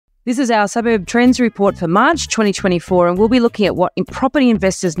This is our Suburb Trends Report for March 2024, and we'll be looking at what property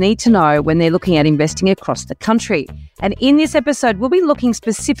investors need to know when they're looking at investing across the country. And in this episode, we'll be looking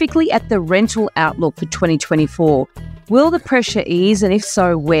specifically at the rental outlook for 2024. Will the pressure ease, and if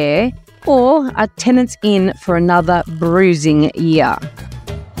so, where? Or are tenants in for another bruising year?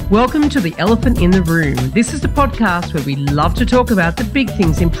 Welcome to The Elephant in the Room. This is the podcast where we love to talk about the big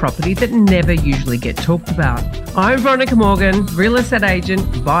things in property that never usually get talked about. I'm Veronica Morgan, real estate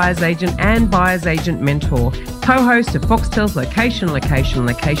agent, buyer's agent and buyer's agent mentor, co-host of Foxtel's Location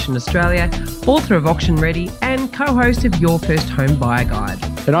Australia, author of Auction Ready and co-host of Your First Home Buyer Guide.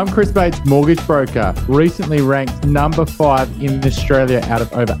 And I'm Chris Bates, mortgage broker, recently ranked number 5 in Australia out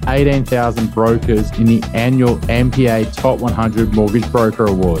of over 18,000 brokers in the annual MPA Top 100 Mortgage Broker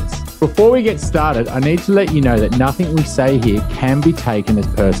Awards. Before we get started, I need to let you know that nothing we say here can be taken as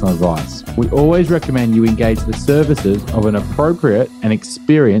personal advice. We always recommend you engage the services of an appropriate and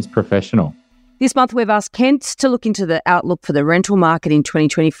experienced professional. This month, we've asked Kent to look into the outlook for the rental market in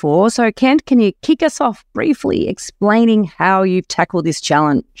 2024. So, Kent, can you kick us off briefly explaining how you've tackled this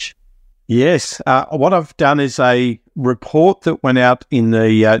challenge? Yes. What I've done is a report that went out in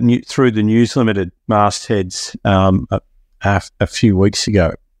the through the News Limited mastheads a few weeks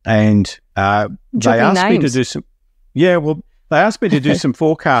ago. And they asked me to do some. Yeah, well, they asked me to do some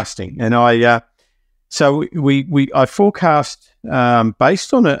forecasting, and I forecast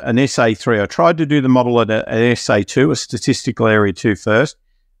based on an SA3. I tried to do the model at an SA2, a statistical area 2 first.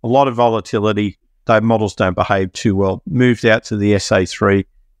 A lot of volatility. Those models don't behave too well. Moved out to the SA3.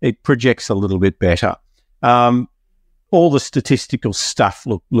 It projects a little bit better. All the statistical stuff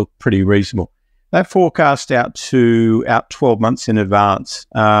looked pretty reasonable. That forecast out 12 months in advance,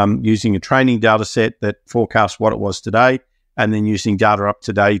 using a training data set that forecasts what it was today, and then using data up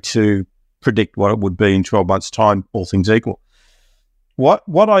to date to predict what it would be in 12 months' time, all things equal.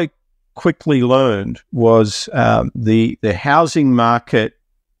 What I quickly learned was the housing market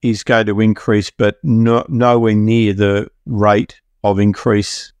is going to increase, but nowhere near the rate of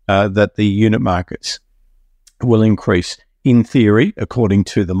increase that the unit markets will increase, in theory, according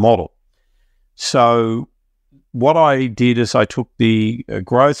to the model. So what I did is I took the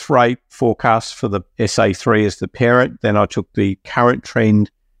growth rate forecast for the SA3 as the parent, then I took the current trend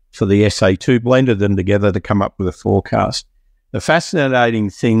for the SA2, blended them together to come up with a forecast. The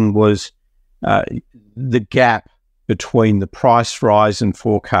fascinating thing was the gap between the price rise and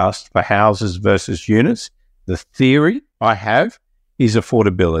forecast for houses versus units. The theory I have is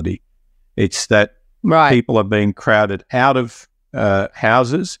affordability. It's that people are being crowded out of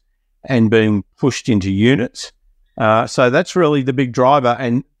houses and being pushed into units. So that's really the big driver.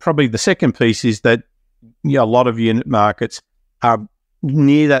 And probably the second piece is that a lot of unit markets are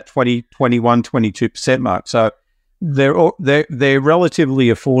near that 20, 21, 22% mark. So they're relatively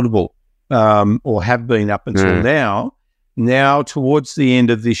affordable, or have been up until now. Now, towards the end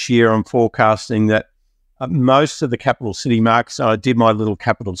of this year, I'm forecasting that most of the capital city markets, I did my little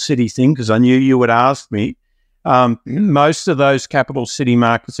capital city thing because I knew you would ask me, most of those capital city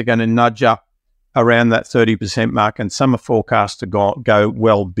markets are going to nudge up around that 30% mark, and some are forecast to go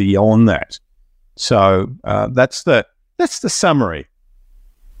well beyond that. So that's the summary.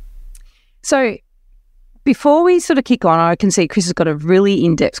 So before we sort of kick on, I can see Chris has got a really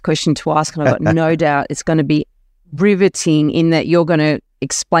in-depth question to ask, and I've got no doubt it's going to be riveting in that you're going to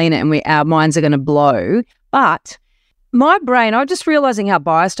explain it and our minds are going to blow. But my brain, I'm just realising how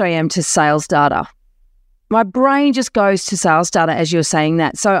biased I am to sales data. My brain just goes to sales data as you're saying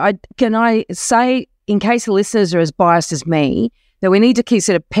that. So can I say, in case the listeners are as biased as me, that we need to keep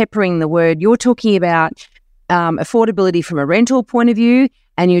sort of peppering the word. You're talking about affordability from a rental point of view,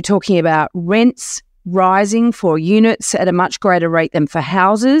 and you're talking about rents rising for units at a much greater rate than for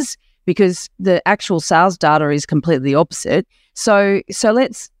houses, because the actual sales data is completely opposite. So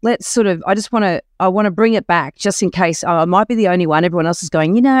let's sort of, I want to bring it back just in case I might be the only one. Everyone else is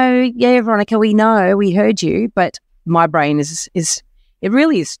going, yeah, Veronica, we know, we heard you, but my brain is it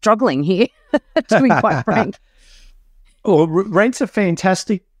really is struggling here, to be quite frank. Well, rents are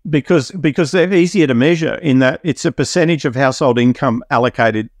fantastic because they're easier to measure in that it's a percentage of household income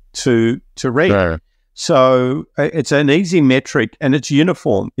allocated to rent. Right. So it's an easy metric and it's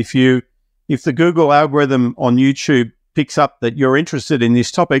uniform. If the Google algorithm on YouTube picks up that you're interested in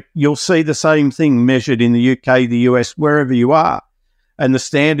this topic, you'll see the same thing measured in the UK, the US, wherever you are. And the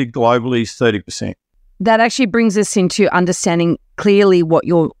standard globally is 30%. That actually brings us into understanding clearly what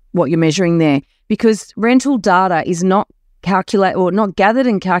you're measuring there, because rental data is not gathered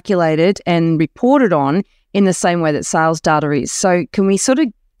and calculated and reported on in the same way that sales data is. So can we sort of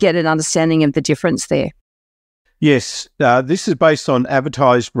get an understanding of the difference there? Yes, this is based on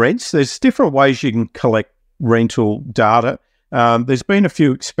advertised rents. There's different ways you can collect rental data. There's been a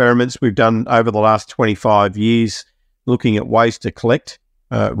few experiments we've done over the last 25 years looking at ways to collect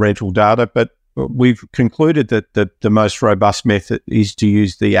rental data, but we've concluded that the most robust method is to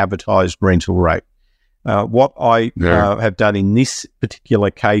use the advertised rental rate. What I have done in this particular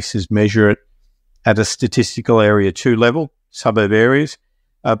case is measure it at a statistical area 2 level, suburb areas,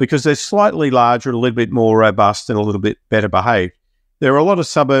 because they're slightly larger, a little bit more robust and a little bit better behaved. There are a lot of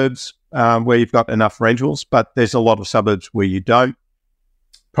suburbs where you've got enough rentals, but there's a lot of suburbs where you don't,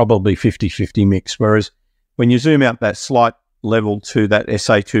 probably 50-50 mix. Whereas when you zoom out that slight level to that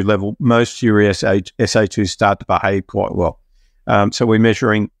SA2 level, most of your SA2s start to behave quite well. So we're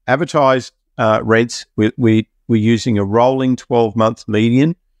measuring advertised rents. We're using a rolling 12-month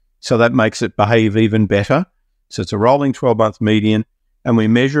median, so that makes it behave even better. So it's a rolling 12-month median, and we're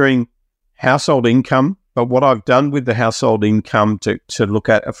measuring household income. But what I've done with the household income to look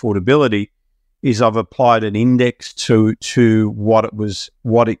at affordability is I've applied an index to what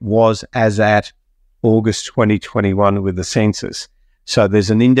it was as at August 2021 with the census. So there's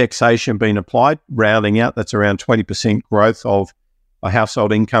an indexation being applied, rounding out, that's around 20% growth of a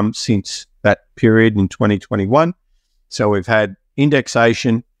household income since that period in 2021. So we've had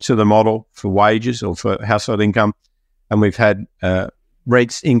indexation to the model for wages or for household income, and we've had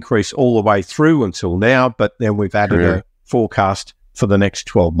rates increase all the way through until now, but then we've added a forecast for the next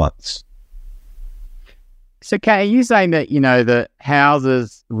 12 months. So, Kate, are you saying that, the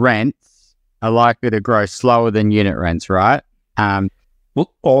houses' rents are likely to grow slower than unit rents, right?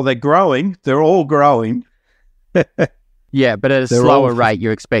 Well, they're growing. They're all growing. Yeah, but at a slower rate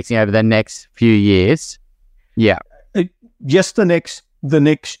you're expecting over the next few years. Yeah. Just the next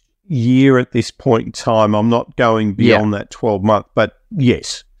year at this point in time. I'm not going beyond that 12-month, but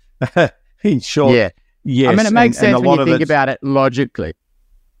yes. In short, yes. I mean, it makes sense when you think about it logically.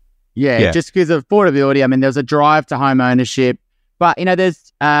 Yeah, just because of affordability. I mean, there's a drive to home ownership, but,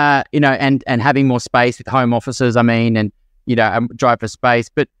 there's, and having more space with home offices, I mean, and, a drive for space.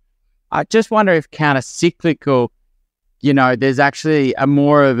 But I just wonder if counter-cyclical, there's actually a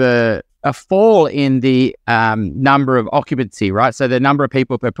more of a fall in the number of occupancy, right? So the number of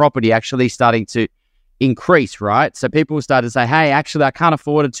people per property actually starting to increase, right? So people start to say, hey, actually, I can't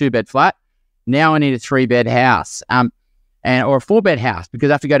afford a 2-bed flat. Now I need a 3-bed house or a 4-bed house because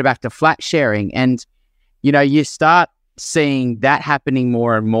I have to go back to flat sharing. And, you start seeing that happening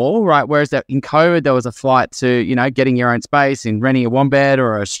more and more, right? Whereas in COVID, there was a flight to, getting your own space and renting a 1-bed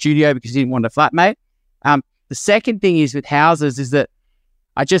or a studio because you didn't want a flatmate. The second thing is with houses is that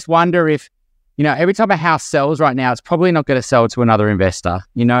I just wonder if, every time a house sells right now, it's probably not going to sell to another investor.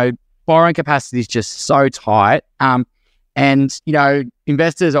 Borrowing capacity is just so tight. And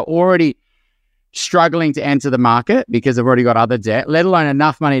investors are already struggling to enter the market because they've already got other debt, let alone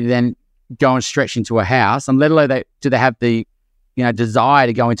enough money to then go and stretch into a house. And let alone do they have the, desire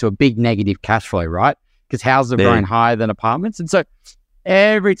to go into a big negative cash flow, right? Because houses are growing higher than apartments. And so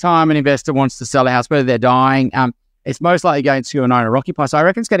every time an investor wants to sell a house, whether they're dying, it's most likely going to an owner-occupier. So I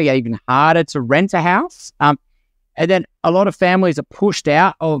reckon it's going to get even harder to rent a house. And then a lot of families are pushed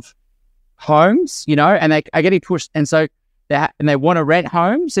out of homes, and they are getting pushed. And so they want to rent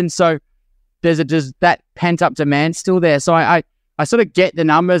homes. And so there's that pent-up demand still there. So I sort of get the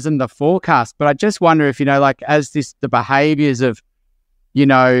numbers and the forecast, but I just wonder if, as the behaviors of,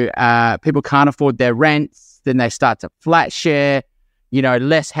 people can't afford their rents, then they start to flat share,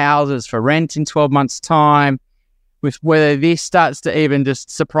 less houses for rent in 12 months' time, with whether this starts to even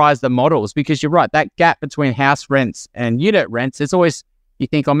just surprise the models. Because you're right, that gap between house rents and unit rents, there's always, you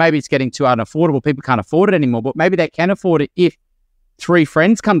think, maybe it's getting too unaffordable. People can't afford it anymore, but maybe they can afford it if 3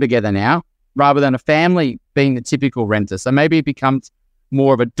 friends come together now, rather than a family being the typical renter. So maybe it becomes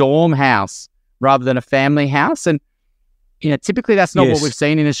more of a dorm house rather than a family house. And, typically that's not what we've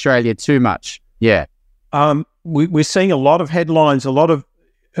seen in Australia too much. Yeah. We're seeing a lot of headlines, a lot of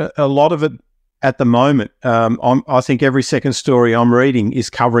it at the moment. I think every second story I'm reading is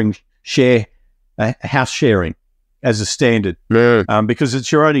covering house sharing as a standard, because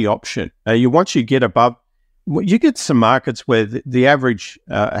it's your only option. Once you get above, you get some markets where the average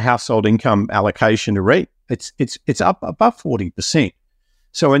household income allocation to rent, it's up above 40%.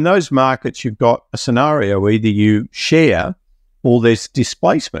 So in those markets, you've got a scenario, either you share or there's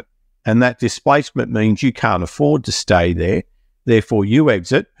displacement. And that displacement means you can't afford to stay there. Therefore, you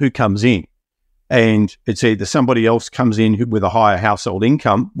exit. Who comes in? And it's either somebody else comes in with a higher household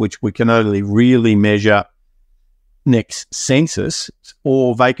income, which we can only really measure next census,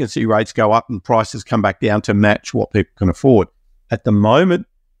 or vacancy rates go up and prices come back down to match what people can afford. At the moment,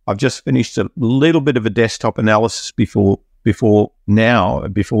 I've just finished a little bit of a desktop analysis before this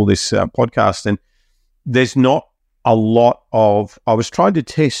podcast, and there's not a lot of. I was trying to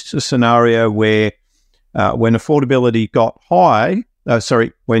test a scenario where when affordability got high,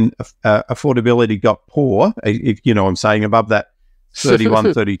 when affordability got poor, if you know what I'm saying, above that 31,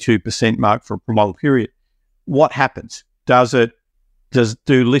 32% mark for a prolonged period, what happens? Do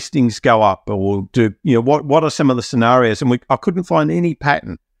listings go up, or what are some of the scenarios? And I couldn't find any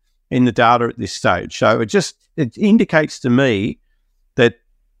pattern in the data at this stage. So it indicates to me that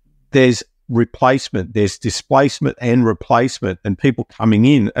there's replacement, there's displacement and replacement, and people coming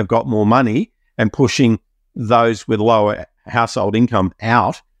in have got more money and pushing those with lower household income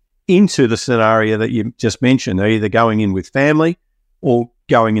out into the scenario that you just mentioned. They're either going in with family or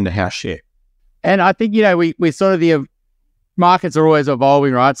going into house share. And I think, we sort of the markets are always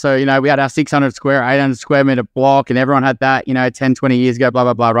evolving, right? So, we had our 600 square, 800 square meter block, and everyone had that, 10, 20 years ago, blah,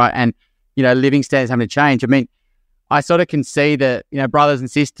 blah, blah, right? And, living standards having to change. I mean, I sort of can see that, brothers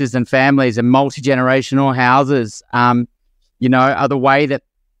and sisters and families and multi-generational houses, are the way that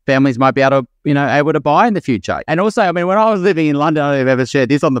families might be able to buy in the future. And also, I mean, when I was living in London, I don't know if I've ever shared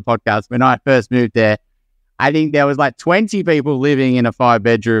this on the podcast, when I first moved there, I think there was like 20 people living in a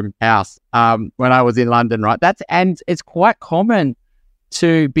 5-bedroom house when I was in London, right? And it's quite common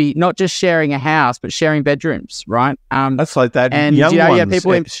to be not just sharing a house, but sharing bedrooms, right? That's like that Young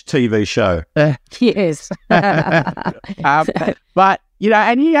Ones TV show. Yes. But,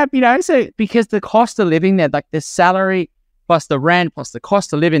 and you have, so because the cost of living there, like the salary plus the rent plus the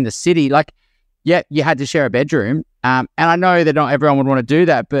cost of living in the city, like, yeah, you had to share a bedroom. And I know that not everyone would want to do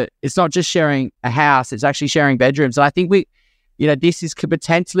that, but it's not just sharing a house, it's actually sharing bedrooms. And I think this is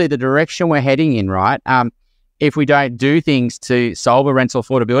potentially the direction we're heading in, right? If we don't do things to solve a rental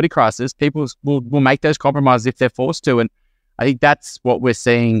affordability crisis, people will make those compromises if they're forced to. And I think that's what we're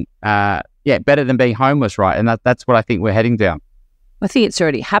seeing, better than being homeless, right? And that's what I think we're heading down. I think it's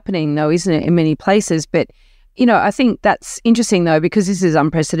already happening though, isn't it, in many places? But I think that's interesting though, because this is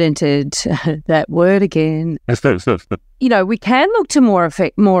unprecedented, that word again. We can look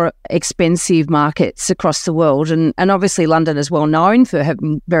to more expensive markets across the world. And obviously London is well known for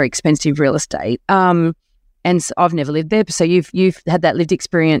having very expensive real estate. And I've never lived there. So you've had that lived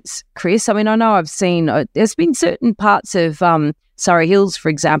experience, Chris. I mean, I know I've seen, there's been certain parts of Surrey Hills, for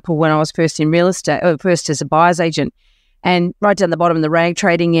example, when I was first in real estate, or first as a buyer's agent, and right down the bottom of the rag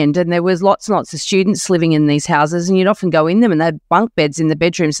trading end, and there was lots and lots of students living in these houses, and you'd often go in them and they had bunk beds in the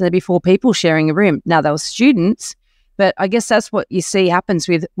bedrooms, and there'd be 4 people sharing a room. Now, they were students, but I guess that's what you see happens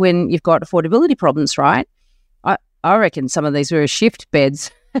with when you've got affordability problems, right? I reckon some of these were shift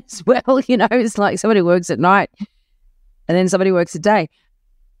beds as well. It's like somebody works at night and then somebody works at day.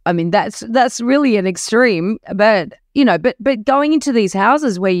 I mean, that's really an extreme, but going into these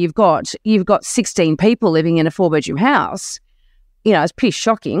houses where you've got 16 people living in a 4-bedroom house, it's pretty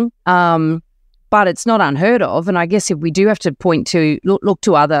shocking. But it's not unheard of. And I guess if we do have to point to look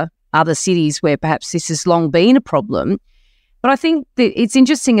to other cities where perhaps this has long been a problem. But I think that it's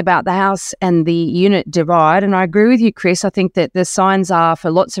interesting about the house and the unit divide. And I agree with you, Chris. I think that the signs are, for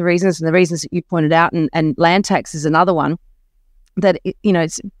lots of reasons, and the reasons that you pointed out, and land tax is another one, that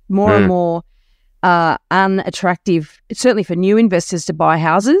it's more and more unattractive, certainly for new investors, to buy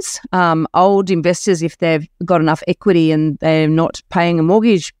houses. Old investors, if they've got enough equity and they're not paying a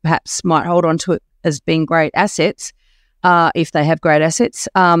mortgage, perhaps might hold on to it as being great assets, if they have great assets.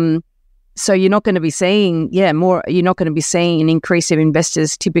 So you're not going to be seeing, you're not going to be seeing an increase of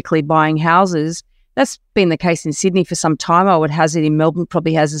investors typically buying houses. That's been the case in Sydney for some time. I would hazard in Melbourne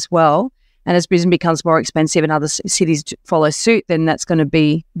probably has as well. And as Brisbane becomes more expensive and other cities follow suit, then that's going to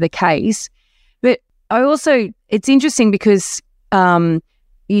be the case. But it's interesting because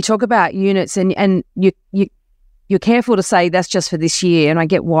you talk about units and you're careful to say that's just for this year. And I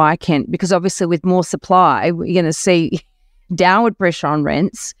get why, Kent, because obviously with more supply, we're going to see downward pressure on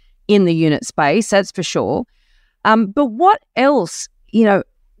rents in the unit space, that's for sure. But what else,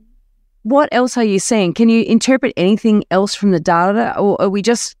 what else are you seeing? Can you interpret anything else from the data, or are we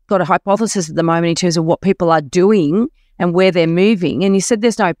just got a hypothesis at the moment in terms of what people are doing and where they're moving? And you said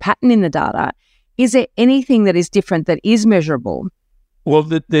there's no pattern in the data. Is there anything that is different that is measurable? Well,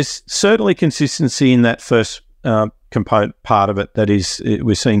 there's certainly consistency in that first component part of it. That is,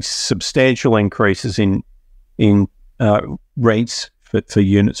 we're seeing substantial increases in rents for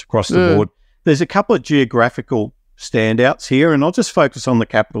units across the board. There's a couple of geographical standouts here, and I'll just focus on the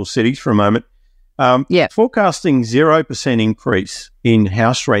capital cities for a moment. Forecasting 0% increase in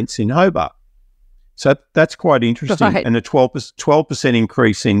house rents in Hobart. So that's quite interesting, right. And a 12%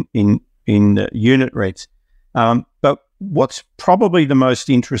 increase in unit rents. But what's probably the most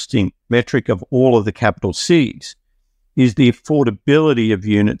interesting metric of all of the capital cities is the affordability of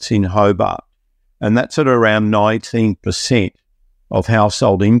units in Hobart. And that's at around 19% of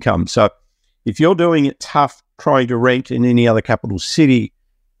household income. So if you're doing it tough trying to rent in any other capital city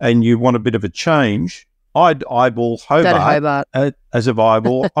and you want a bit of a change, I'd eyeball Hobart as a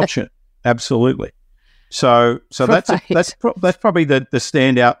viable option. Absolutely. So Right. that's probably the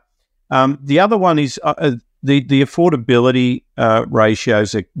standout. The other one is the affordability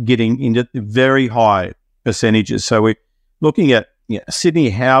ratios are getting into very high percentages. So we're looking at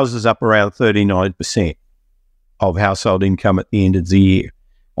Sydney houses up around 39% of household income at the end of the year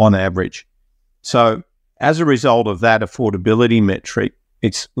on average. So as a result of that affordability metric,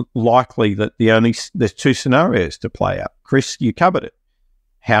 it's likely that there's two scenarios to play out. Chris, you covered it.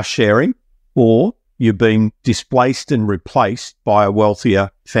 House sharing, or you're being displaced and replaced by a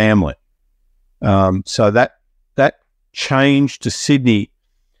wealthier family. So that change to Sydney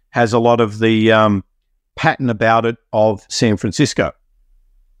has a lot of the pattern about it of San Francisco,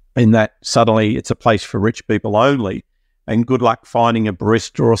 in that suddenly it's a place for rich people only, and good luck finding a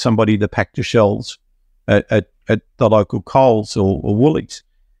barista or somebody to pack your shelves at the local Coles or Woolies.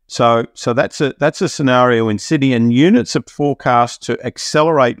 So that's a scenario in Sydney, and units are forecast to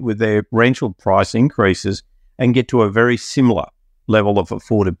accelerate with their rental price increases and get to a very similar level of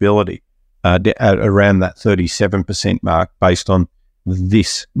affordability at around that 37% mark based on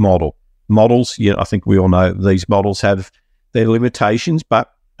this model. Models, I think we all know these models have their limitations,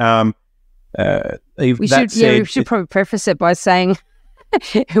 but we should probably preface it by saying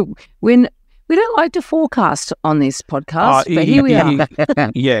we don't like to forecast on this podcast, but here we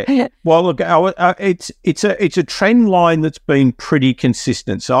are. Yeah. Well, look, it's a trend line that's been pretty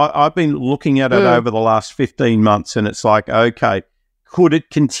consistent. So I've been looking at it over the last 15 months, and it's like, okay, could it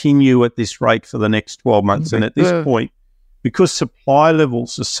continue at this rate for the next 12 months? And at this point, because supply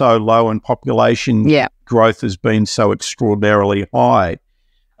levels are so low and population growth has been so extraordinarily high,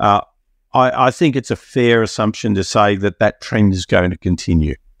 I think it's a fair assumption to say that trend is going to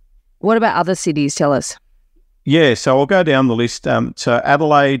continue. What about other cities? Tell us. Yeah, so I'll go down the list. So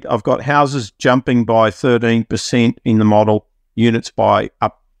Adelaide, I've got houses jumping by 13% in the model, units by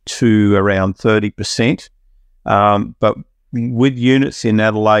up to around 30%. But with units in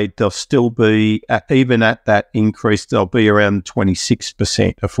Adelaide, they'll still be, even at that increase, they'll be around 26%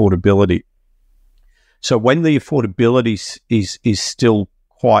 affordability. So when the affordability is still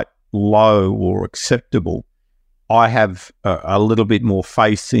quite low or acceptable, I have a little bit more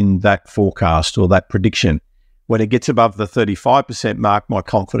faith in that forecast or that prediction. When it gets above the 35% mark, my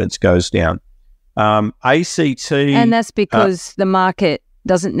confidence goes down. ACT... And that's because the market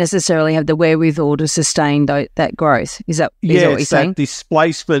doesn't necessarily have the wherewithal to sustain that growth. Is that what you're saying? That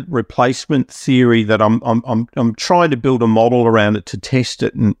displacement replacement theory that I'm trying to build a model around it to test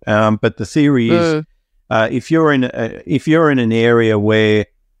it. And but the theory is if you're in an area where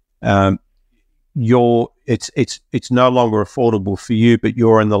it's no longer affordable for you, but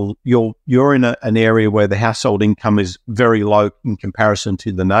you're in an area where the household income is very low in comparison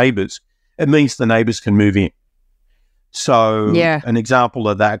to the neighbours, it means the neighbours can move in. So an example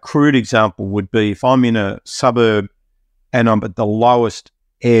of that, a crude example would be if I'm in a suburb and I'm at the lowest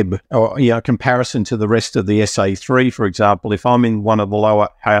ebb or comparison to the rest of the SA3, for example, if I'm in one of the lower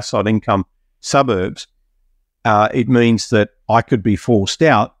household income suburbs, it means that I could be forced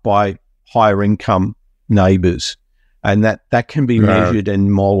out by higher income neighbours, and that can be measured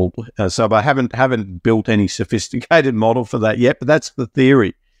and modelled. So I haven't built any sophisticated model for that yet, but that's the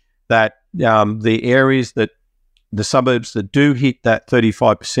theory, that the areas the suburbs that do hit that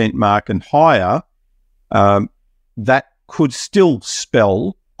 35% mark and higher, that could still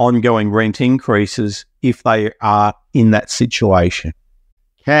spell ongoing rent increases if they are in that situation.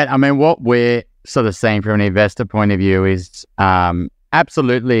 Kat, I mean, what we're sort of seeing from an investor point of view is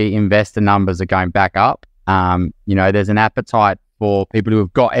absolutely investor numbers are going back up. There's an appetite for people who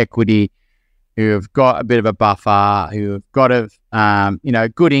have got equity, who have got a bit of a buffer, who have got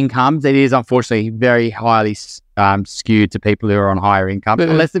good incomes. It is unfortunately very highly skewed to people who are on higher income,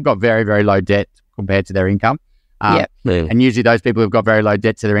 unless they've got very, very low debt compared to their income. And usually those people who've got very low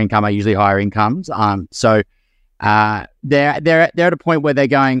debt to their income are usually higher incomes. So they're at a point where they're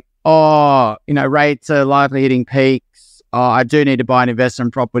going, rates are likely hitting peaks. I do need to buy an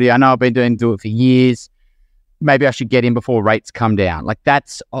investment property. I know I've been do it for years. Maybe I should get in before rates come down. Like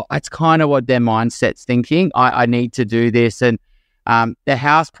that's kind of what their mindset's thinking. I need to do this. And their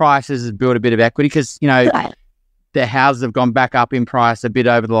house prices has built a bit of equity because, their houses have gone back up in price a bit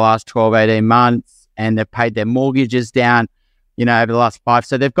over the last 12, 18 months, and they've paid their mortgages down, over the last 5.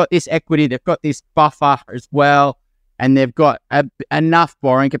 So they've got this equity, they've got this buffer as well. and they've got enough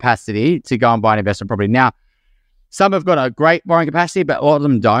borrowing capacity to go and buy an investment property. Now, some have got a great borrowing capacity, but a lot of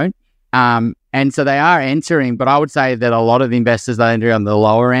them don't. And so they are entering, but I would say that a lot of the investors are entering on the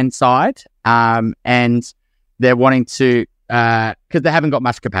lower end side, and they're wanting to, because they haven't got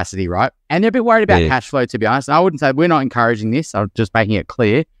much capacity, right? And they're a bit worried about cash flow, to be honest. I wouldn't say we're not encouraging this. I'm just making it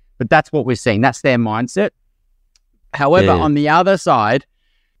clear, but that's what we're seeing. That's their mindset. However, on the other side,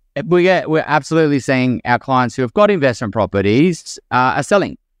 we're absolutely seeing our clients who have got investment properties are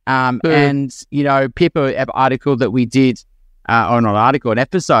selling. And, you know, Pippa article that we did, or not article, an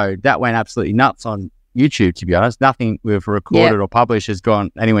episode, that went absolutely nuts on YouTube, to be honest. Nothing we've recorded or published has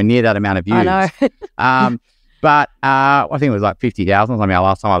gone anywhere near that amount of views. I know. But I think it was like 50,000 or something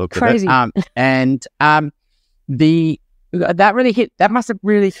last time I looked at it. And that must have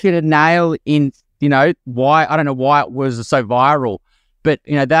really hit a nail in, you know, why, I don't know why it was so viral, but,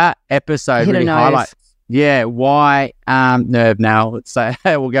 you know, that episode really highlights, why, nerve now, let's say,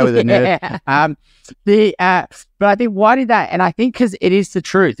 we'll go with the nerve. But I think, why did that? And I think because it is the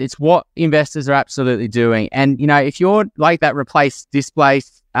truth. It's what investors are absolutely doing. And, you know, if you're like that replace,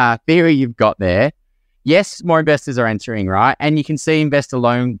 displace theory you've got there, yes, more investors are entering, right? And you can see investor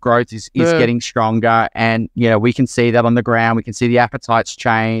loan growth is getting stronger. And, you know, we can see that on the ground. We can see the appetites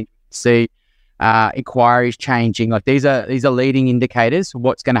change, see inquiries changing. Like these are leading indicators of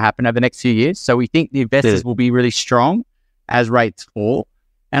what's going to happen over the next few years. So we think the investors will be really strong as rates fall.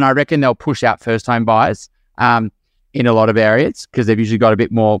 And I reckon they'll push out first-time buyers in a lot of areas because they've usually got a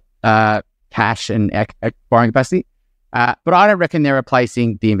bit more cash and borrowing capacity. But I don't reckon they're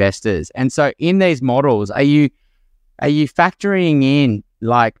replacing the investors. And so in these models, are you factoring in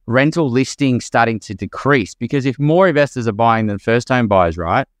like rental listings starting to decrease? Because if more investors are buying than first-time buyers,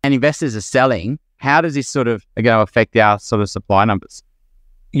 right, and investors are selling, how does this sort of going to affect our sort of supply numbers?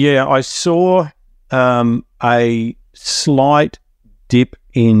 Yeah, I saw a slight dip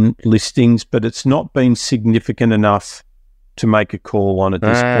in listings, but it's not been significant enough to make a call on at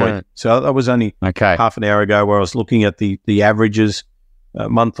this point. So that was only half an hour ago where I was looking at the averages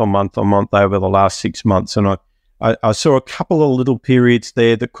month on month over the last 6 months. And I saw a couple of little periods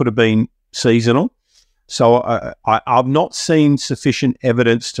there that could have been seasonal. So I've not seen sufficient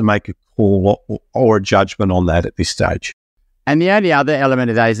evidence to make a call or a judgment on that at this stage. And the only other element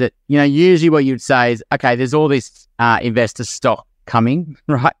of that is that, you know, usually what you'd say is, okay, there's all this investor stock coming,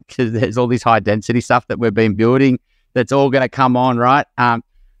 right? Because there's all this high density stuff that we've been building that's all going to come on, right?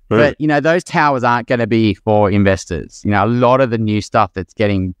 But, you know, those towers aren't going to be for investors. You know, a lot of the new stuff that's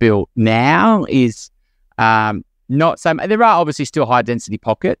getting built now is not so... There are obviously still high density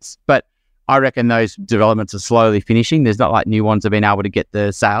pockets, but I reckon those developments are slowly finishing. There's not like new ones have been able to get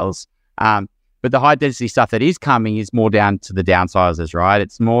the sales. But the high density stuff that is coming is more down to the downsizers, right?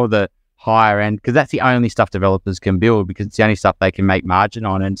 It's more the higher end, because that's the only stuff developers can build, because it's the only stuff they can make margin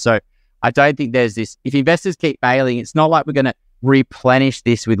on. And so I don't think there's this, if investors keep bailing, it's not like we're going to replenish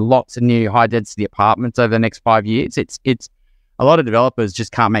this with lots of new high density apartments over the next 5 years. It's a lot of developers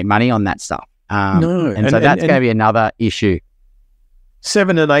just can't make money on that stuff. So that's going to be another issue.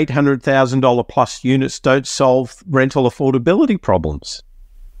 $700,000 and $800,000 plus units don't solve rental affordability problems.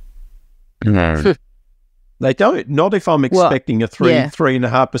 No. They don't. Not if I'm expecting a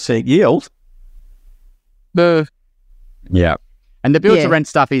 3.5% yield. Yeah. And the build to rent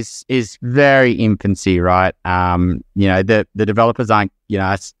stuff is very infancy, right? You know, the developers aren't, you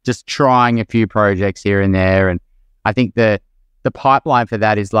know, it's just trying a few projects here and there. And I think the pipeline for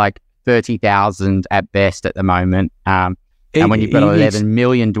that is like 30,000 at best at the moment. And when you've got 11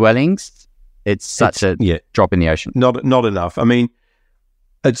 million dwellings, it's such a drop in the ocean. Not enough. I mean,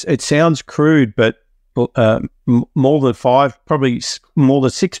 it sounds crude, but more than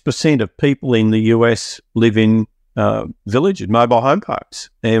 6% of people in the US live in village and mobile home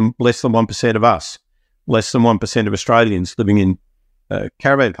parks, and less than 1% of us, less than 1% of Australians living in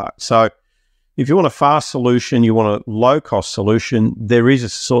caravan parks. So if you want a fast solution, you want a low-cost solution, there is a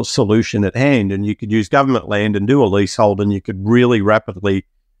solution at hand, and you could use government land and do a leasehold, and you could really rapidly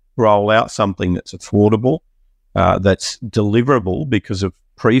roll out something that's affordable, that's deliverable because of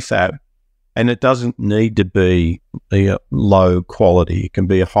prefab, and it doesn't need to be low quality. It can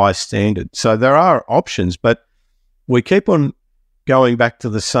be a high standard. So there are options, but we keep on going back to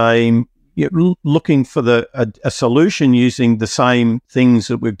the same, looking for a solution using the same things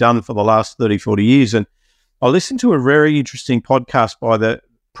that we've done for the last 30, 40 years. And I listened to a very interesting podcast by the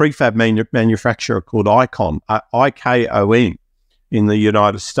prefab manufacturer called ICON, IKON, in the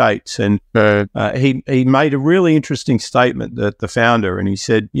United States. And he made a really interesting statement, that the founder, and he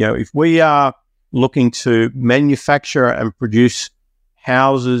said, you know, if we are looking to manufacture and produce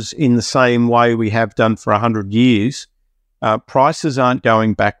houses in the same way we have done for 100 years, prices aren't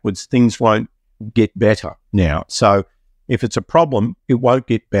going backwards. Things won't get better now. So if it's a problem, it won't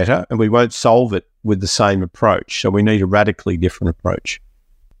get better, and we won't solve it with the same approach. So we need a radically different approach.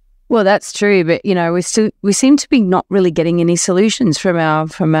 Well, that's true, but we seem to be not really getting any solutions from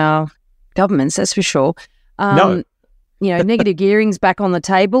our governments. That's for sure. No. Negative gearing's back on the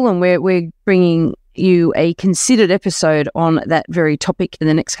table, and we're bringing you a considered episode on that very topic in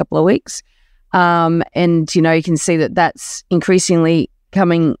the next couple of weeks. And you can see that that's increasingly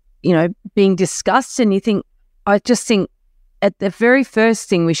coming, being discussed. And I just think at the very first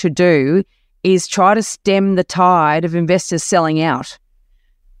thing we should do is try to stem the tide of investors selling out.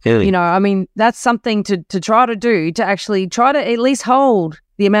 Really? That's something to try to do, to actually try to at least hold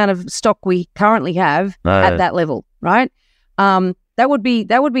the amount of stock we currently have at that level, right? That would be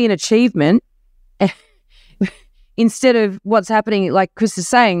an achievement instead of what's happening, like Chris is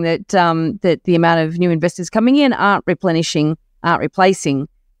saying, that the amount of new investors coming in aren't replacing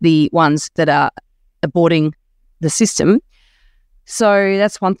the ones that are aborting the system. So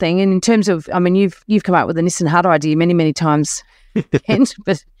that's one thing. And in terms of, you've come up with the Nissan Hut idea many, many times, but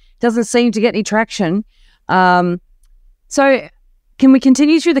it doesn't seem to get any traction. So can we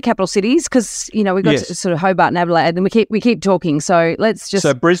continue through the capital cities? Because, we've got to sort of Hobart and Adelaide, and we keep talking. So let's just...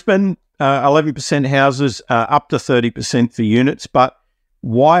 So Brisbane, 11% houses, up to 30% for units. But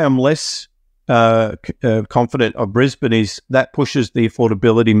why I'm less confident of Brisbane is that pushes the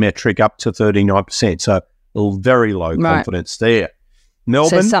affordability metric up to 39%. So very low confidence there.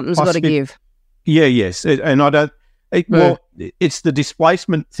 Melbourne, so something's got to give. Yeah, yes. And I don't... it's the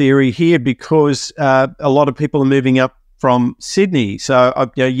displacement theory here, because a lot of people are moving up from Sydney.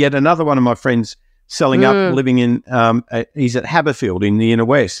 So yet another one of my friends selling up, living in, he's at Haberfield in the inner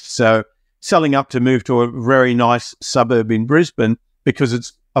west. So selling up to move to a very nice suburb in Brisbane because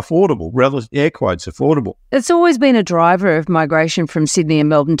it's affordable, relative air quotes affordable. It's always been a driver of migration from Sydney and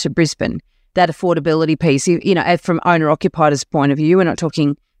Melbourne to Brisbane, that affordability piece. From owner-occupiers' point of view, we're not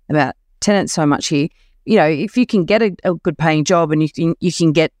talking about tenants so much here. If you can get a good paying job, and you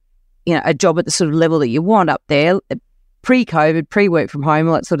can get, a job at the sort of level that you want up there, pre-COVID, pre-work from home,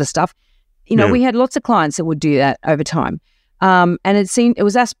 all that sort of stuff. We had lots of clients that would do that over time. And it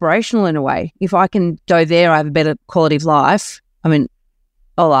was aspirational in a way. If I can go there, I have a better quality of life.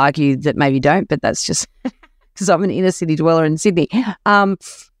 I'll argue that maybe don't, but that's just because I'm an inner city dweller in Sydney. But,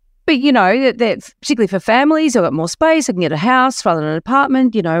 that particularly for families, I've got more space, I can get a house rather than an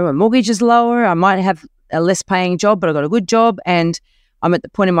apartment, a mortgage is lower, I might have a less paying job, but I've got a good job, and I'm at the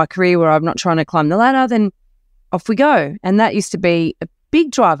point in my career where I'm not trying to climb the ladder, then off we go. And that used to be a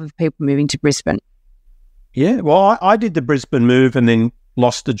big driver for people moving to Brisbane. Yeah, well, I did the Brisbane move and then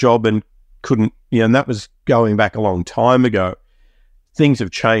lost the job and couldn't, and that was going back a long time ago. Things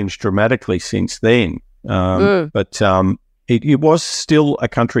have changed dramatically since then. But it was still a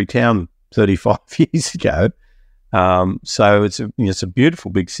country town 35 years ago. So it's a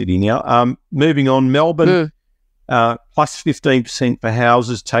beautiful big city now. Moving on, Melbourne, plus 15% for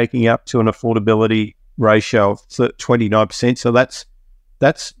houses, taking up to an affordability ratio of 29%. So that's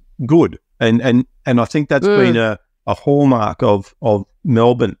good. And I think that's been a hallmark of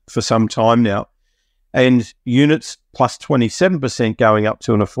Melbourne for some time now. And units plus 27% going up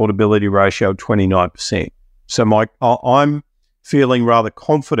to an affordability ratio of 29%. So I'm feeling rather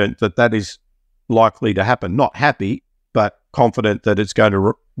confident that is likely to happen. Not happy, but confident that it's going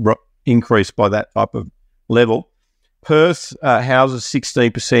to increase by that type of level. Perth houses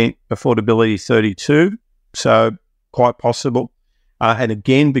 16%, affordability 32%, so quite possible. And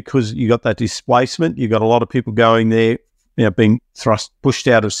again, because you got that displacement, you got a lot of people going there, being pushed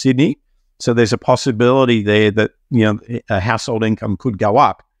out of Sydney. So there's a possibility there that a household income could go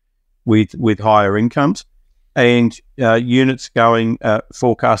up with higher incomes, and units going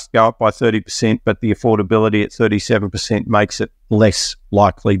forecast to go up by 30%, but the affordability at 37% makes it less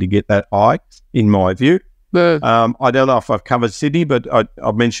likely to get that high, in my view. I don't know if I've covered Sydney, but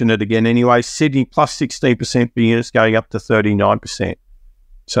I'll mention it again anyway. Sydney plus 16% for units going up to 39%.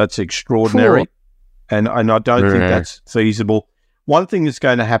 So it's extraordinary. Cool. And I don't think that's feasible. One thing that's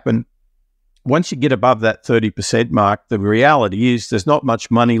going to happen, once you get above that 30% mark, the reality is there's not much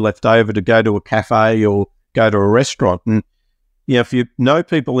money left over to go to a cafe or go to a restaurant. And if you know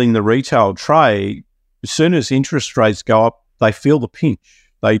people in the retail trade, as soon as interest rates go up, they feel the pinch.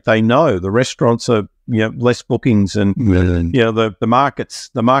 They know the restaurants are less bookings, and the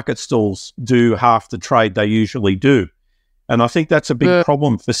market stalls do half the trade they usually do. And I think that's a big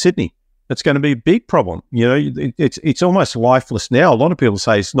problem for Sydney. It's going to be a big problem. It's almost lifeless now. A lot of people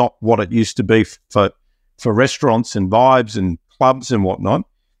say it's not what it used to be for restaurants and vibes and clubs and whatnot.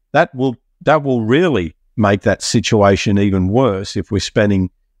 That will really make that situation even worse if we're spending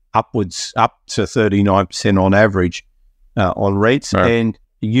upwards up to 39% on average on rents. Right. And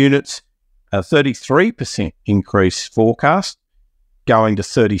units, 33% increase forecast, going to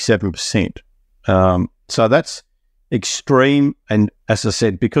 37%. So that's extreme. And as I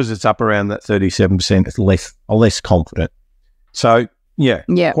said, because it's up around that 37%, it's less confident. So yeah,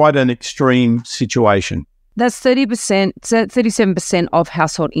 quite an extreme situation. That's 30%, 37% of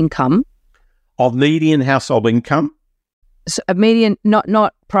household income. Of median household income. So a median,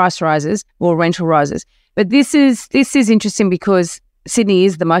 not price rises or rental rises. But this is interesting because Sydney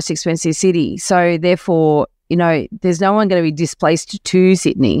is the most expensive city. So therefore, there's no one going to be displaced to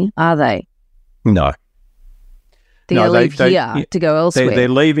Sydney, are they? No. They're going to leave here to go elsewhere. They're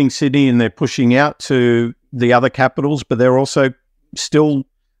leaving Sydney and they're pushing out to the other capitals, but they're also still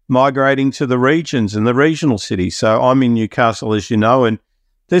migrating to the regions and the regional cities. So I'm in Newcastle, as you know, and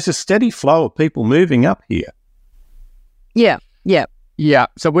there's a steady flow of people moving up here. Yeah.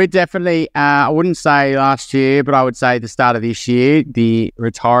 So we're definitely, I wouldn't say last year, but I would say the start of this year, the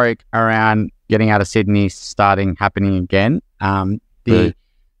rhetoric around getting out of Sydney happening again. The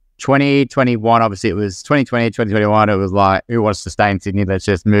 2021, obviously it was 2020, 2021, it was like, who wants to stay in Sydney? Let's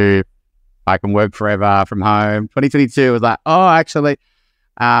just move. I can work forever from home. 2022 was like, oh, actually,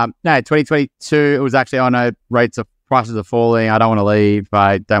 no, 2022, it was actually, oh no, prices are falling. I don't want to leave.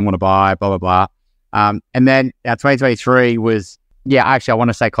 I don't want to buy, blah, blah, blah. And then 2023 was, actually, I want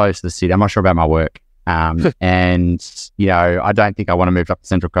to stay close to the city. I'm not sure about my work. And, I don't think I want to move up the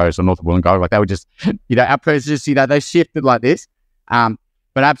Central Coast or North of Wollongong. Like, they were just, our purchases, they shifted like this.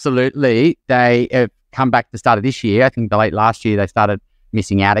 But absolutely, they have come back to the start of this year. I think the late last year, they started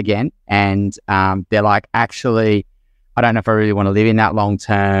missing out again. And they're like, actually, I don't know if I really want to live in that long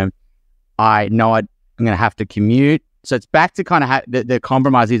term. I know I'm going to have to commute. So it's back to kind of the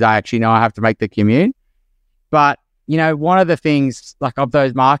compromise is I actually know I have to make the commute. But, one of the things like of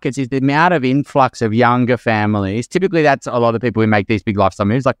those markets is the amount of influx of younger families. Typically, that's a lot of people who make these big lifestyle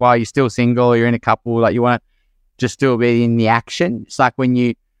moves. Like, while you're still single or you're in a couple, like you want to just still be in the action. It's like when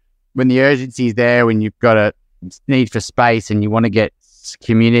the urgency is there, when you've got a need for space and you want to get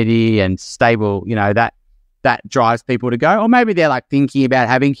community and stable, that drives people to go. Or maybe they're like thinking about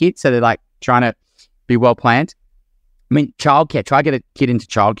having kids, so they're like trying to be well planned. I mean, childcare. Try to get a kid into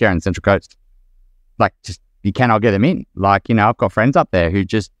childcare on the Central Coast. Like, just you cannot get them in. Like, I've got friends up there who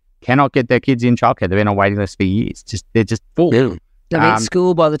just cannot get their kids in childcare. They've been on waiting lists for years. They're just full. They'll be at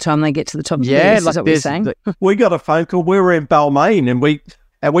school by the time they get to the top of the list. Is that what you're saying? We got a phone call. We were in Balmain and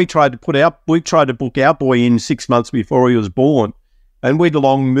we tried to book our boy in 6 months before he was born, and we'd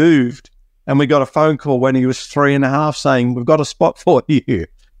long moved, and we got a phone call when he was 3.5 saying, "We've got a spot for you."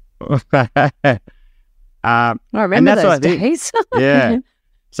 I remember those days. Yeah.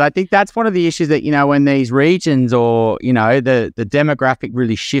 So I think that's one of the issues that, when these regions or, the demographic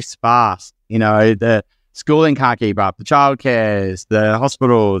really shifts fast, the schooling can't keep up, the childcares, the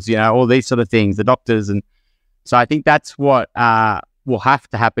hospitals, all these sort of things, the doctors. And so I think that's what will have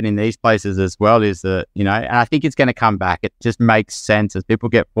to happen in these places as well is that, and I think it's going to come back. It just makes sense as people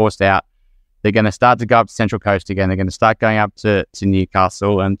get forced out. They're going to start to go up to Central Coast again. They're going to start going up to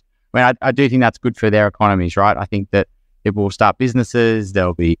Newcastle. And I do think that's good for their economies, right? I think that people will start businesses.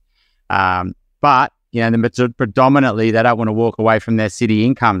 There'll be, but predominantly they don't want to walk away from their city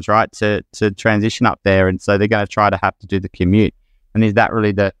incomes, right? To transition up there, and so they're going to try to have to do the commute. And is that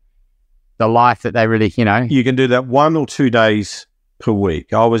really the life that they really, You can do that 1 or 2 days per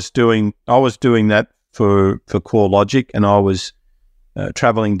week. I was doing that for CoreLogic, and I was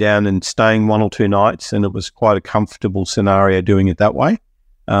traveling down and staying 1 or 2 nights, and it was quite a comfortable scenario doing it that way.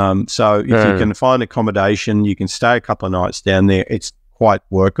 So if you can find accommodation, you can stay a couple of nights down there. It's quite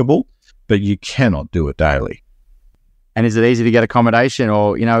workable, but you cannot do it daily. And is it easy to get accommodation,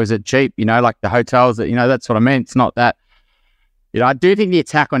 or, is it cheap? Like the hotels that, that's what I mean. It's not that, I do think the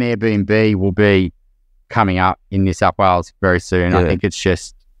attack on Airbnb will be coming up in New South Wales very soon. Yeah. I think it's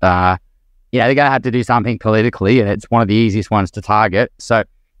just, they're going to have to do something politically, and it's one of the easiest ones to target. So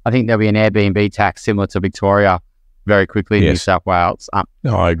I think there'll be an Airbnb tax similar to Victoria very quickly in New South Wales.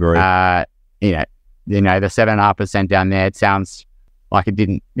 I agree. The 7.5% down there, it sounds like it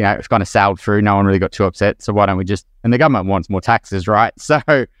didn't, it's kind of sailed through. No one really got too upset. So why don't we and the government wants more taxes, right? So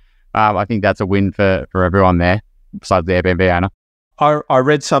I think that's a win for everyone there, besides the Airbnb owner. I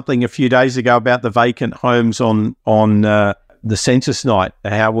read something a few days ago about the vacant homes on the census night,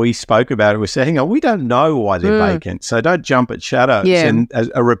 how we spoke about it. We said, hang on, we don't know why they're vacant, so don't jump at shadows. Yeah. And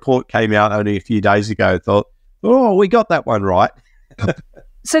a report came out only a few days ago, thought, oh, we got that one right.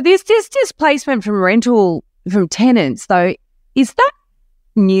 So this displacement from tenants, though, is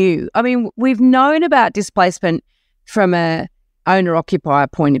new. I mean, we've known about displacement from a owner-occupier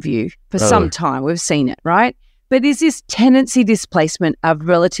point of view for some time. We've seen it, right? But is this tenancy displacement a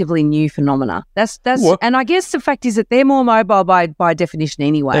relatively new phenomena? That's and I guess the fact is that they're more mobile by definition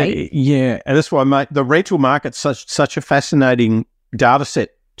anyway. Yeah, and that's why the rental market's such a fascinating data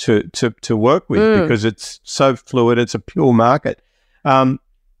set to work with because it's so fluid. It's a pure market.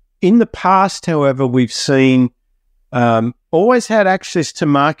 In the past, however, we've seen always had access to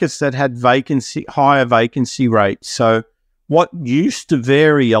markets that had higher vacancy rates. So what used to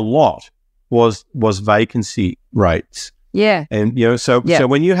vary a lot was vacancy rates. Yeah. And, so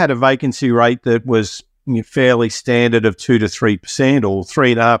when you had a vacancy rate that was fairly standard of 2 to 3% or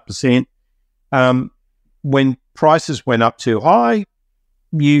 3.5%, when prices went up too high,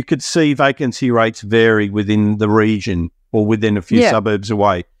 you could see vacancy rates vary within the region or within a few suburbs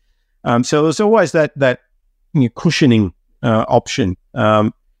away. So there's always that cushioning option.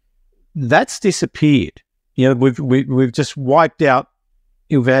 That's disappeared. We've just wiped out.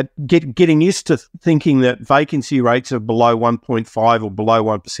 You've had getting used to thinking that vacancy rates are below 1.5 or below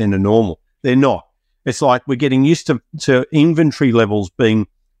 1% are normal. They're not. It's like we're getting used to inventory levels being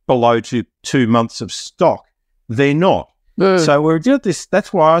below 2 months of stock. They're not. So we're doing this.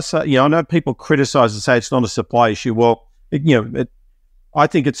 That's why I say, I know people criticize and say it's not a supply issue. Well, I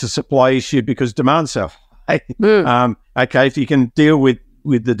think it's a supply issue because demand's so high. Okay, if you can deal with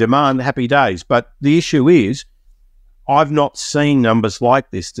the demand, happy days. But the issue is, I've not seen numbers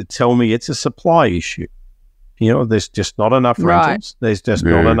like this to tell me it's a supply issue. There's just not enough rentals. There's just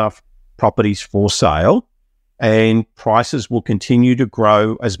not enough properties for sale, and prices will continue to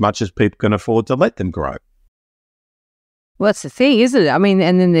grow as much as people can afford to let them grow. Well, that's the thing, isn't it? I mean,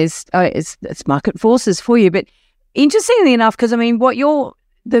 and then there's it's market forces for you. But interestingly enough, because I mean,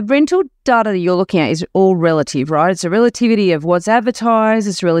 the rental data that you're looking at is all relative, right? It's a relativity of what's advertised.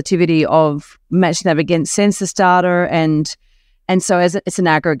 It's a relativity of matching that against census data, and so it's an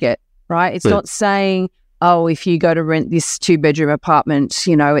aggregate, right? It's not saying, oh, if you go to rent this 2-bedroom apartment,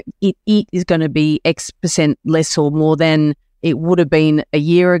 it is going to be X percent less or more than it would have been a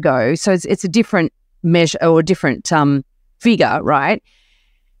year ago. So it's a different measure or a different figure, right?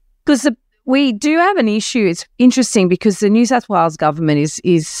 Because we do have an issue. It's interesting because the New South Wales government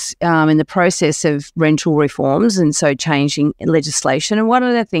is in the process of rental reforms, and so changing legislation. And one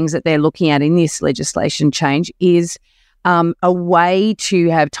of the things that they're looking at in this legislation change is a way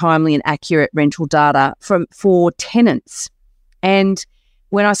to have timely and accurate rental data for tenants. And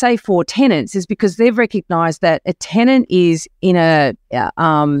when I say for tenants, is because they've recognised that a tenant is in a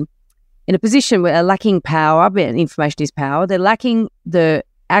position where they're lacking power. But information is power. They're lacking the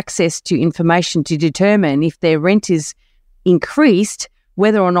access to information to determine if their rent is increased,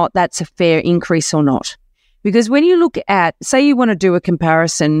 whether or not that's a fair increase or not. Because when you look at, say you want to do a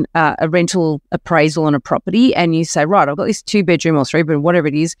comparison, a rental appraisal on a property, and you say, right, I've got this 2-bedroom or 3-bedroom, whatever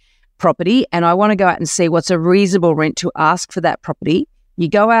it is, property, and I want to go out and see what's a reasonable rent to ask for that property. You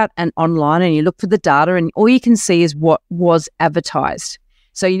go out and online and you look for the data, and all you can see is what was advertised.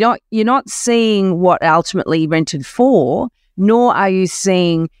 So you're not seeing what ultimately rented for, nor are you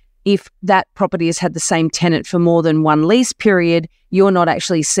seeing if that property has had the same tenant for more than one lease period. You're not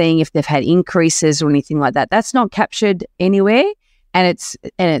actually seeing if they've had increases or anything like that. That's not captured anywhere, and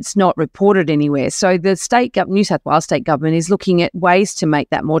it's not reported anywhere. So the New South Wales state government is looking at ways to make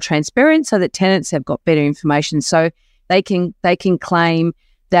that more transparent, so that tenants have got better information, so they can claim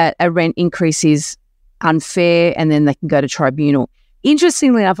that a rent increase is unfair, and then they can go to tribunal.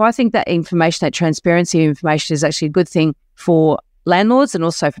 Interestingly enough, I think that information, that transparency of information, is actually a good thing for landlords and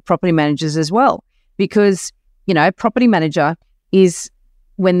also for property managers as well, because property manager is,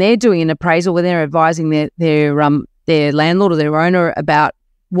 when they're doing an appraisal, when they're advising their landlord or their owner about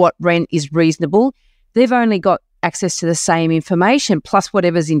what rent is reasonable, they've only got access to the same information plus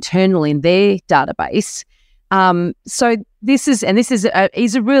whatever's internal in their database. So this is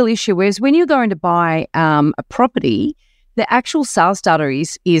a real issue. Whereas when you're going to buy a property, the actual sales data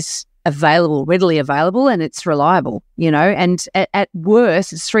is available, readily available, and it's reliable, and at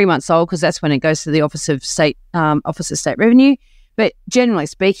worst it's 3 months old, because that's when it goes to the Office of State Revenue. But generally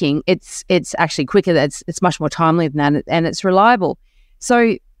speaking, it's actually quicker. It's much more timely than that, and it's reliable.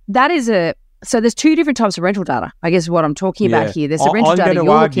 So there's two different types of rental data, I guess, is what I'm talking about here. There's the rental data you're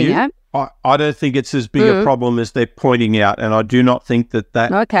looking at. I don't think it's as big a problem as they're pointing out, and I do not think that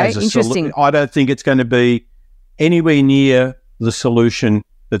okay, interesting. I don't think it's going to be anywhere near the solution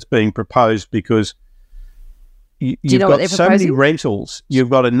that's being proposed, because you've got so many rentals. You've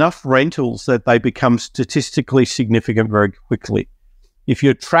got enough rentals that they become statistically significant very quickly. If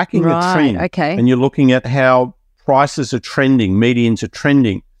you're tracking the trend and you're looking at how prices are trending, medians are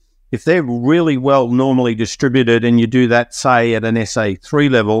trending, if they're really well normally distributed and you do that, say, at an SA3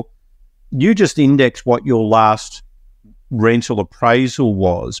 level, you just index what your last rental appraisal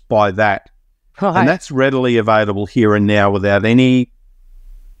was by that. Right. And that's readily available here and now without any,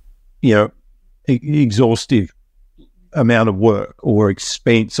 exhaustive amount of work or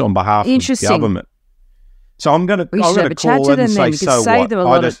expense on behalf of the government. So I'm going to call it and say, so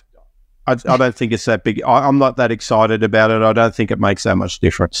what? I don't think it's that big. I'm not that excited about it. I don't think it makes that much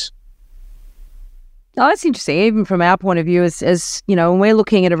difference. Oh, that's interesting. Even from our point of view, as you know, when we're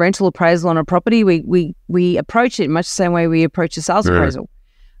looking at a rental appraisal on a property, we approach it much the same way we approach a sales appraisal.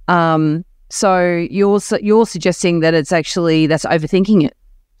 So you're suggesting that it's actually that's overthinking it.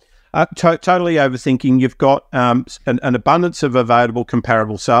 Totally overthinking. You've got an abundance of available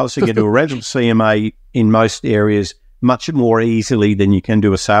comparable sales. You can do a rental CMA in most areas much more easily than you can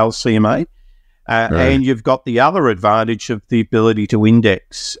do a sales CMA. And you've got the other advantage of the ability to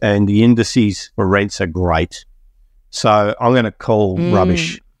index, and the indices for rents are great. So I'm going to call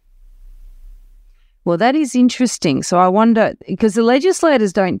rubbish. Well, that is interesting. So I wonder, because the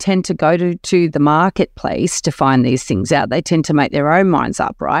legislators don't tend to go to the marketplace to find these things out. They tend to make their own minds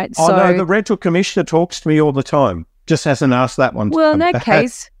up, right? Oh, no, the rental commissioner talks to me all the time. Just hasn't asked that one. Well, in that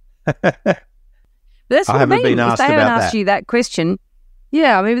case. But that's what I mean. Been asked if they about haven't asked you that question,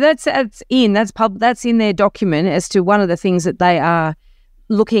 yeah, I mean, that's in their document as to one of the things that they are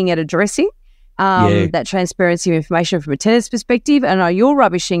looking at addressing. That transparency of information from a tenant's perspective. I know you're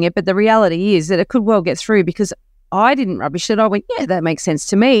rubbishing it, but the reality is that it could well get through because I didn't rubbish it. I went, yeah, that makes sense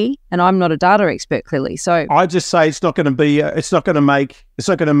to me, and I'm not a data expert clearly. So I just say it's not going to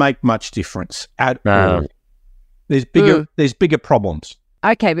make much difference at all. There's bigger problems.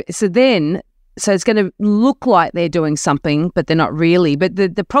 Okay, so it's going to look like they're doing something, but they're not really. But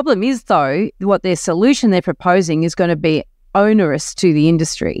the problem is, though, what their solution they're proposing is going to be onerous to the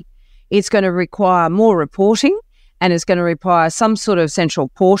industry. It's going to require more reporting, and it's going to require some sort of central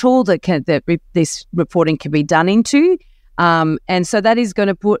portal that this reporting can be done into. And so that is going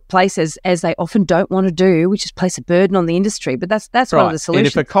to put places, as they often don't want to do, which is place a burden on the industry. But that's right. One of the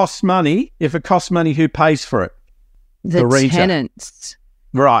solutions. And if it costs money, who pays for it? The tenants.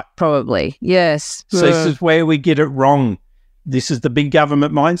 Right. Probably, yes. So this is where we get it wrong. This is the big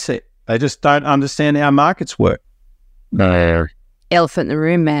government mindset. They just don't understand how markets work. No. Elephant in the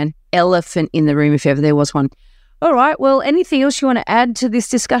room, man. Elephant in the room, if ever there was one. All right. Well, anything else you want to add to this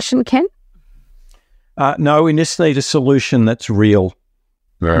discussion, Ken? No, we just need a solution that's real,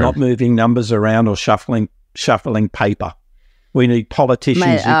 not moving numbers around or shuffling paper. We need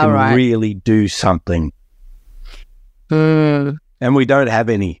politicians who can really do something. And we don't have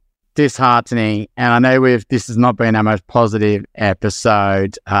any. Disheartening. And I know this has not been our most positive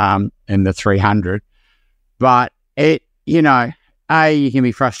episode in the 300, but you can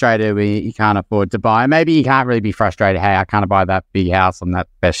be frustrated when you can't afford to buy. Maybe you can't really be frustrated. Hey, I can't buy that big house on that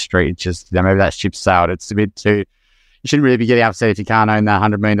best street. It's just, maybe that ship sailed. It's a bit too, you shouldn't really be getting upset if you can't own that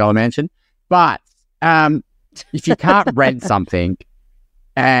 $100 million mansion. But if you can't rent something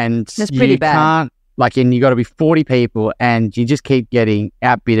and that's pretty bad. And you got to be 40 people and you just keep getting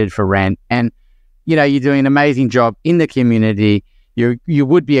outbidded for rent. And, you're doing an amazing job in the community. You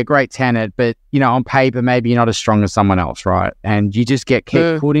would be a great tenant, but, on paper, maybe you're not as strong as someone else, right? And you just keep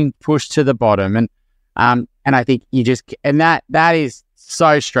pushed to the bottom. And I think that is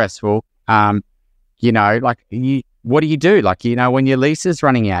so stressful. What do you do? When your lease is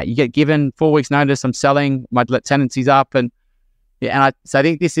running out, you get given 4 weeks notice, I'm selling, my tenancy's up. So I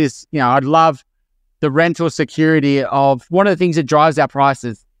think this is, I'd love the rental security of one of the things that drives our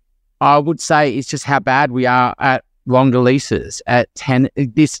prices. I would say is just how bad we are at longer leases at 10.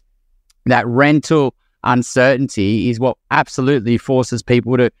 That rental uncertainty is what absolutely forces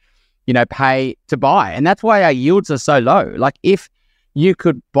people to, pay to buy. And that's why our yields are so low. Like if you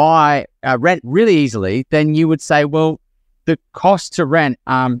could buy rent really easily, then you would say, well, the cost to rent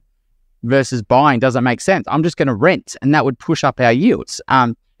versus buying doesn't make sense. I'm just going to rent, and that would push up our yields.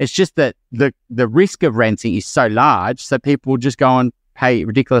 It's just that the risk of renting is so large, so people will just go and pay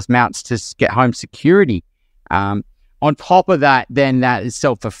ridiculous amounts to get home security. On top of that, then that is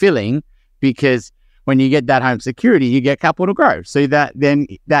self-fulfilling, because when you get that home security, you get capital growth. So that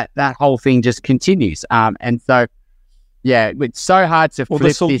whole thing just continues. And so, yeah, it's so hard to flip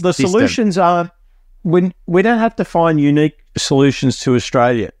the solutions are, we don't have to find unique solutions to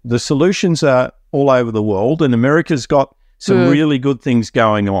Australia. The solutions are all over the world, and America's got some really good things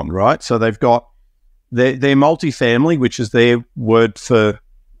going on, right? So they've got their multifamily, which is their word for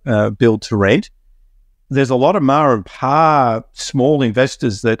build to rent. There's a lot of ma and pa small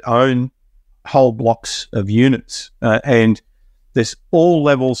investors that own whole blocks of units. And there's all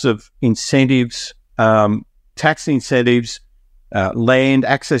levels of incentives, tax incentives, land,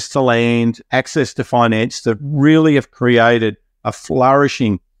 access to finance that really have created a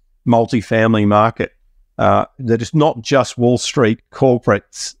flourishing multifamily market that is not just Wall Street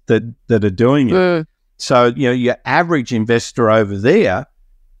corporates that are doing it. So, your average investor over there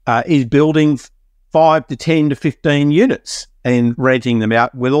is building 5 to 10 to 15 units and renting them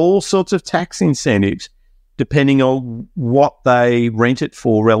out with all sorts of tax incentives, depending on what they rent it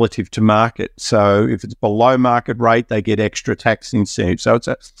for relative to market. So if it's below market rate, they get extra tax incentives. So it's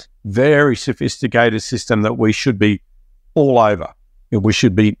a very sophisticated system that we should be all over. We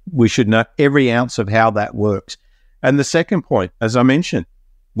should know every ounce of how that works. And the second point, as I mentioned,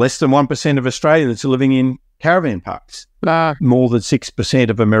 less than 1% of Australians are living in caravan parks. More than 6%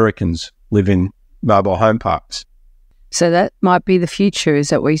 of Americans live in mobile home parks. So that might be the future. Is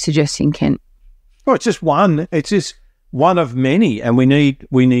that what you're suggesting, Kent? Well, it's just one. It's just one of many, and we need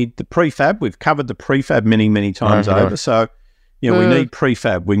the prefab. We've covered the prefab many times over. So, we need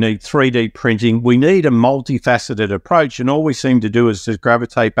prefab. We need 3D printing. We need a multifaceted approach, and all we seem to do is just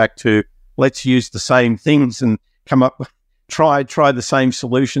gravitate back to let's use the same things and come up, try the same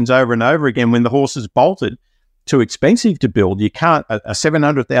solutions over and over again. When the horse is bolted, too expensive to build. You can't. A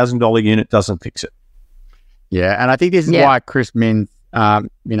 $700,000 unit doesn't fix it. Yeah, and I think this is why Chris Minns,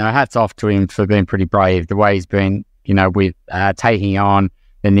 hats off to him for being pretty brave. The way he's been, with taking on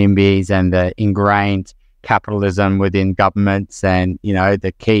the NIMBYs and the ingrained capitalism within governments and,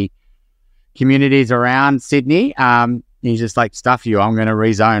 the key communities around Sydney. He's just like, stuff you, I'm going to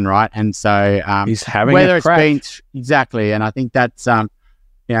rezone, right? And so he's having a crack. Exactly. And I think that's,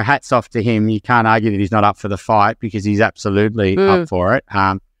 hats off to him. You can't argue that he's not up for the fight because he's absolutely up for it.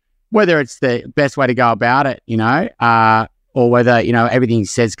 Whether it's the best way to go about it, or whether, everything he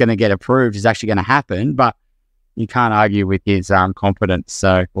says is going to get approved is actually going to happen, but you can't argue with his confidence.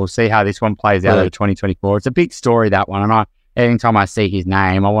 So we'll see how this one plays out over 2024. It's a big story, that one. And every time I see his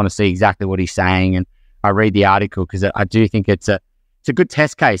name, I want to see exactly what he's saying. And I read the article because I do think it's a good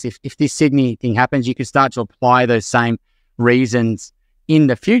test case. If this Sydney thing happens, you can start to apply those same reasons in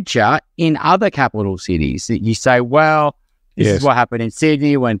the future in other capital cities. You say, well, this is what happened in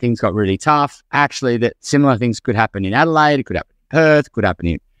Sydney when things got really tough. Actually, that similar things could happen in Adelaide, it could happen in Perth, it could happen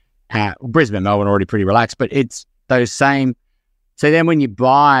in Brisbane, Melbourne, already pretty relaxed, but it's those same. So then when you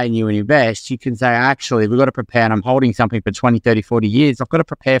buy and you invest, you can say, actually, we've got to prepare, and I'm holding something for 20, 30, 40 years. I've got to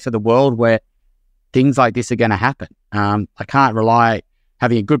prepare for the world where things like this are going to happen. I can't rely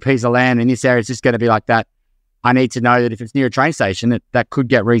having a good piece of land in this area. It's just going to be like that. I need to know that if it's near a train station, that could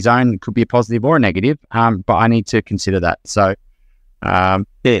get rezoned. It could be a positive or a negative, but I need to consider that. So,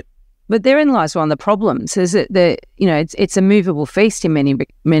 But therein lies one of the problems, is that it's a movable feast in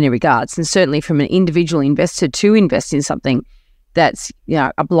many regards, and certainly from an individual investor to invest in something that's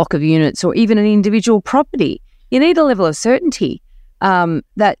a block of units or even an individual property, you need a level of certainty.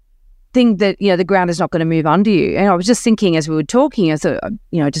 That thing that the ground is not going to move under you. And I was just thinking as we were talking, as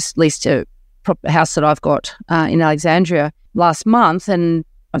just leased a house that I've got in Alexandria last month, and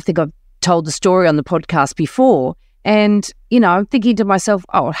I think I've told the story on the podcast before. And I'm thinking to myself,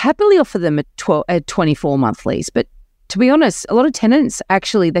 I'll happily offer them a 24-month lease. But to be honest, a lot of tenants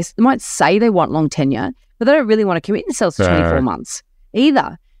actually they might say they want long tenure, but they don't really want to commit themselves to 24 months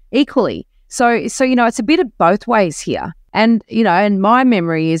either. Equally, so it's a bit of both ways here. And and my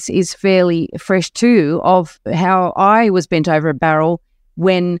memory is fairly fresh too of how I was bent over a barrel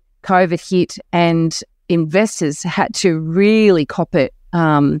when COVID hit and investors had to really cop it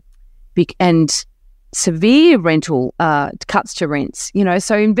and severe rental cuts to rents.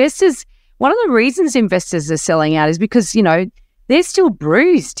 So investors, one of the reasons investors are selling out is because, they're still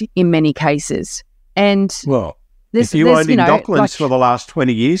bruised in many cases. And if you owned in Docklands for the last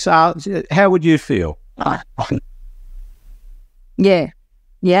 20 years, how would you feel? Yeah,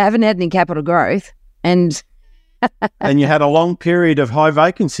 I haven't had any capital growth, and and you had a long period of high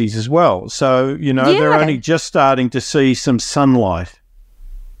vacancies as well. So, they're only just starting to see some sunlight.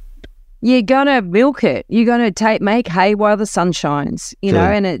 You're going to milk it. You're going to make hay while the sun shines,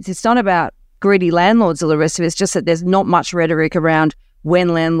 and it's not about greedy landlords or the rest of it. It's just that there's not much rhetoric around when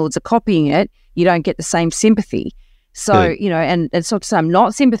landlords are copying it. You don't get the same sympathy. So, and it's not to say I'm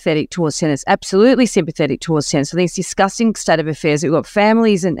not sympathetic towards tenants, absolutely sympathetic towards tenants. I think it's a disgusting state of affairs. We've got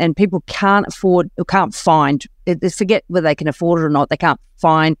families and people can't afford or can't find, forget whether they can afford it or not, they can't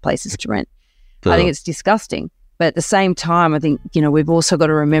find places to rent. I think it's disgusting. But at the same time, I think, we've also got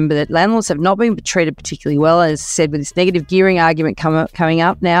to remember that landlords have not been treated particularly well. As I said, with this negative gearing argument coming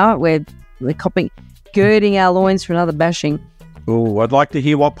up now, we're girding our loins for another bashing. Oh, I'd like to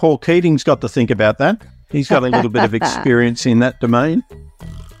hear what Paul Keating's got to think about that. He's got a little bit of experience in that domain.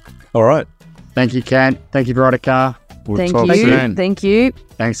 All right. Thank you, Ken. Thank you, Veronica. We'll Thank talk you. soon. Thank you.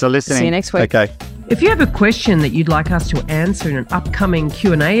 Thanks for listening. See you next week. Okay. If you have a question that you'd like us to answer in an upcoming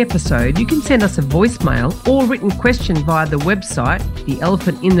Q&A episode, you can send us a voicemail or written question via the website,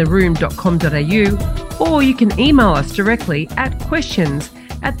 theelephantintheroom.com.au, or you can email us directly at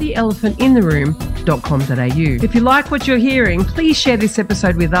questions@theelephantintheroom.com.au. If you like what you're hearing, please share this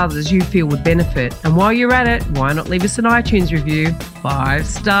episode with others you feel would benefit. And while you're at it, why not leave us an iTunes review? 5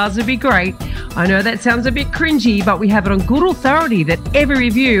 stars would be great. I know that sounds a bit cringy, but we have it on good authority that every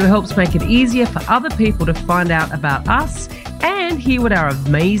review helps make it easier for other people to find out about us and hear what our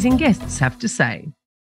amazing guests have to say.